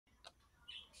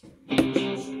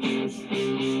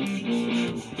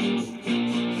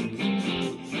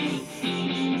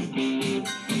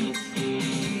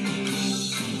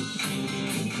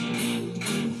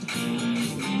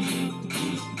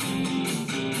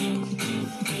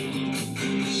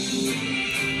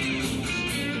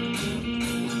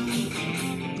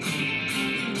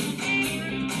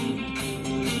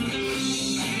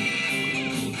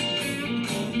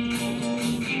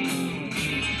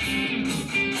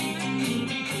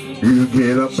You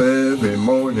get up every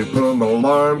morning from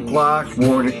alarm clock's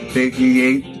warning, take the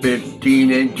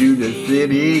 8:15 into the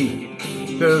city.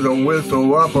 There's a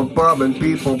whistle up above and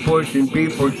people pushing,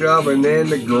 people shoving, and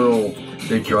the girls,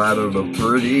 they try to look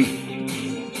pretty.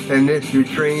 And if your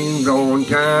train's on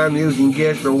time, you can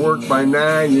get to work by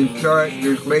 9 and start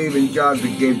your slaving job to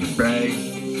get your pay.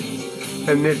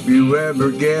 And if you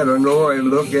ever get annoyed,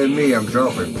 look at me, I'm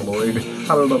self-employed.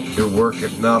 I love to work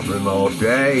at nothing all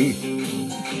day.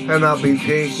 And I'll be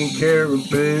taking care of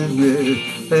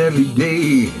business every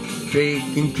day.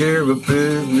 Taking care of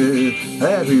business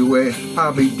every way.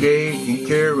 I'll be taking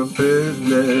care of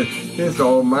business. It's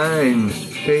all mine.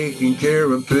 Taking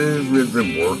care of business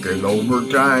and working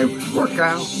overtime. Work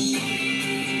out.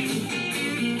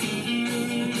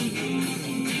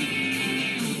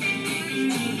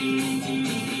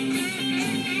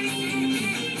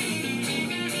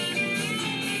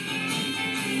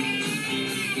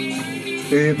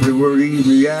 If it were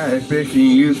easy ice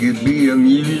fishing, you could be a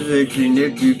musician.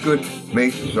 If you could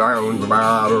make sounds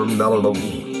loud or mellow.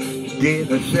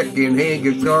 Get a second-hand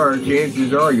guitar,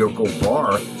 chances are you'll go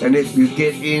far. And if you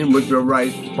get in with the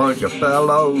right bunch of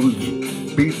fellows,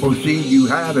 people see you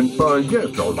having fun,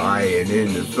 just a lying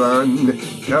in the sun.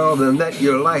 Tell them that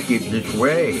you like it this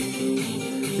way.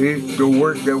 It's the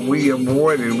work that we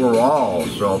avoid, and we're all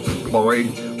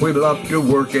self-employed. We love to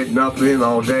work at nothing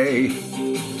all day.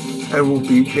 And we'll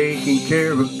be taking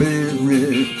care of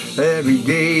business every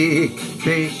day.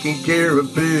 Taking care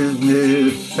of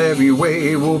business every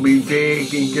way. We'll be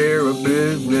taking care of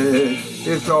business.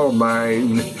 It's all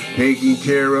mine. Taking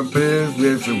care of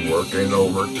business and working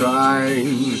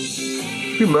overtime.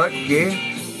 Too much, yeah?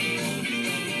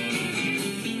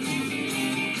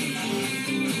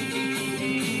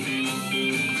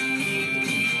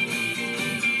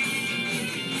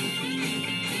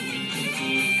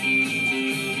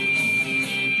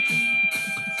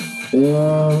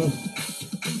 Oh,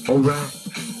 all right.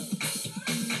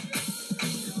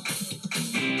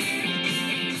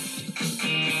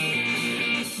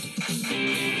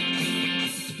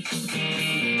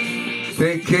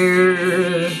 Take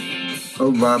care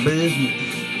of my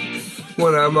business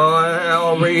when I'm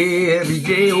already every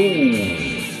day.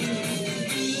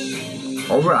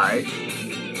 Oh, all right.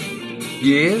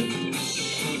 Yeah.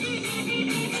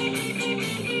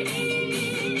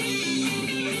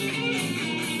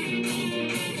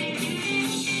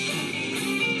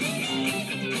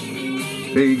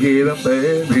 They get up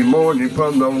every morning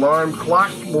from the alarm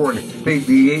clock's warning. Take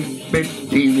the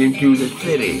 8:15 into the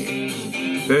city.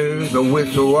 There's a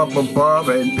whistle up above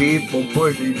and people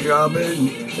pushing,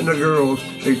 shoving, and the girls,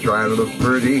 they try to look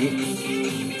pretty.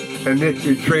 And if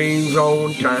your train's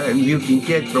on time, you can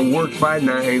get to work by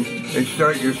 9 and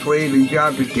start your slaving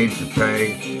job to get your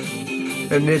pay.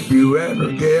 And if you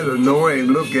ever get annoyed,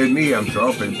 look at me, I'm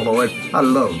self-employed. I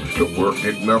love to work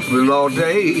at nothing all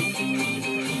day.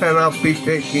 And I'll be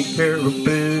taking care of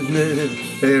business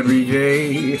every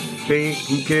day.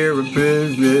 Taking care of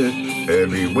business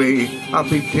every way. I'll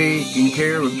be taking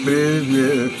care of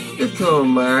business. It's all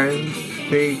mine.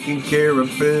 Taking care of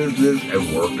business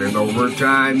and working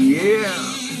overtime. Yeah.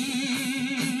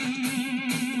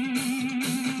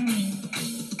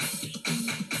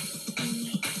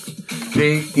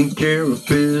 Taking care of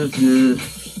business.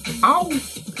 Oh,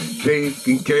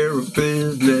 taking care of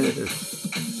business.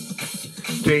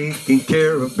 Taking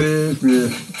care of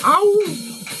business. Oh,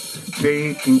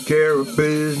 taking care of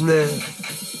business.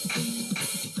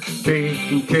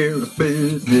 Taking care of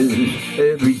business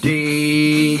every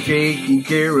day. Taking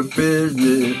care of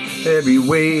business every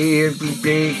way.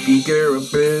 Taking care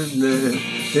of business.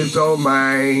 It's all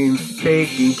mine.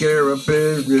 Taking care of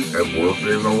business and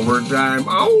working overtime.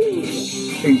 Oh,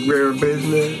 taking care of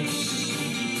business.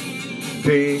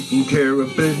 Taking care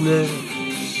of business.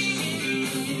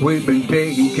 We've been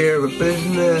taking care of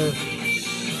business.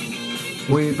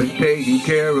 We've been taking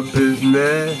care of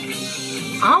business.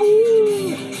 Ow!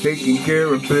 Taking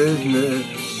care of business.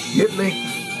 Get me?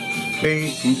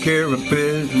 Taking care of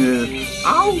business.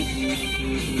 Ow!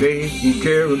 Taking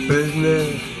care of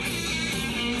business.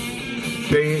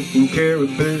 Taking care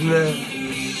of business.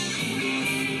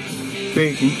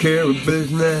 Taking care of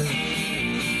business.